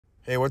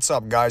Hey, what's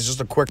up, guys? Just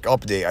a quick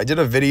update. I did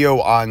a video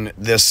on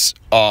this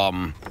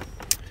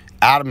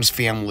Addams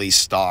Family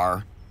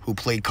star who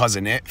played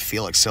Cousin It,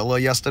 Felix Silla,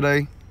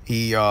 yesterday.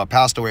 He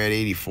passed away at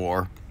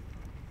 84.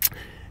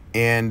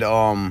 And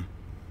I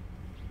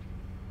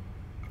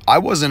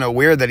wasn't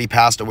aware that he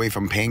passed away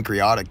from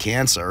pancreatic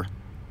cancer.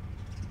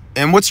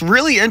 And what's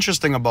really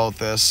interesting about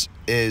this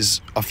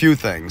is a few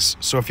things.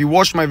 So if you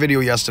watched my video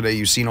yesterday,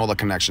 you've seen all the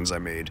connections I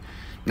made.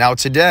 Now,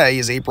 today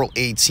is April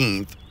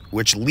 18th.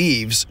 Which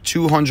leaves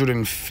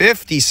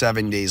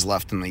 257 days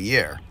left in the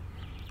year.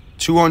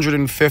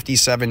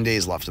 257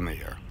 days left in the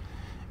year.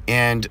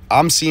 And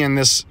I'm seeing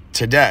this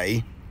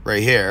today,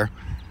 right here.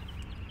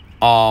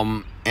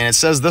 And it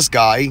says this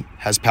guy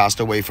has passed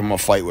away from a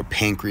fight with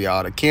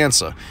pancreatic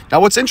cancer.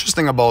 Now, what's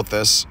interesting about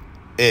this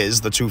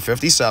is the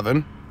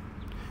 257.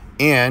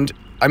 And,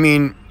 I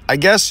mean, I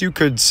guess you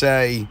could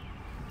say,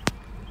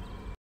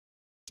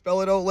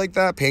 spell it out like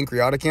that,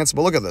 pancreatic cancer.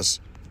 But look at this.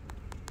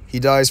 He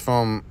dies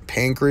from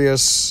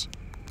pancreas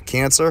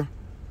cancer.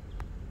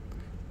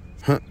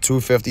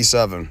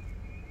 257.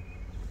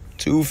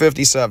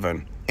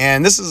 257.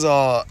 And this is,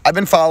 I've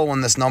been following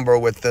this number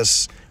with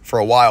this for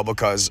a while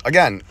because,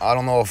 again, I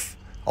don't know if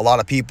a lot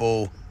of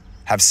people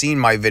have seen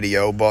my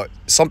video, but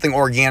something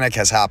organic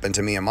has happened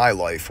to me in my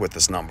life with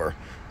this number.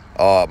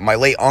 My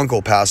late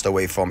uncle passed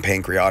away from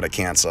pancreatic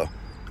cancer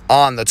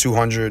on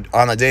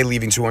the day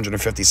leaving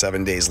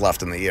 257 days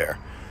left in the year.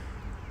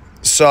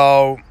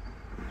 So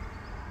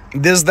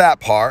there's that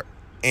part,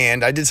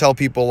 and I did tell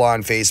people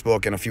on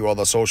Facebook and a few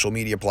other social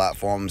media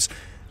platforms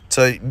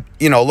to,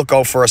 look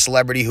out for a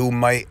celebrity who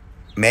may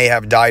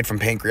have died from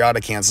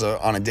pancreatic cancer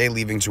on a day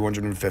leaving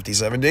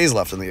 257 days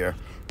left in the year.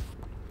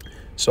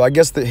 So I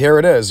guess that here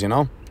it is,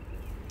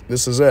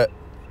 This is it.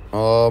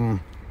 Yeah,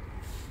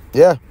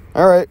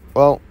 all right.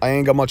 Well, I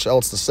ain't got much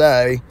else to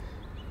say,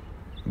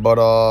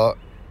 but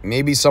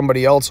maybe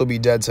somebody else will be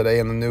dead today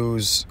in the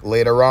news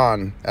later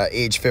on at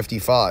age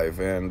 55,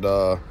 and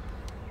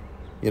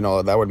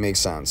that would make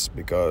sense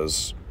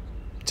because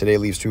today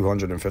leaves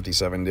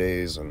 257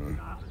 days and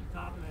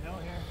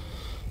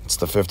it's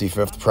the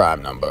 55th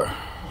prime number.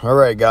 All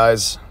right,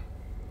 guys.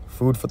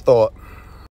 Food for thought.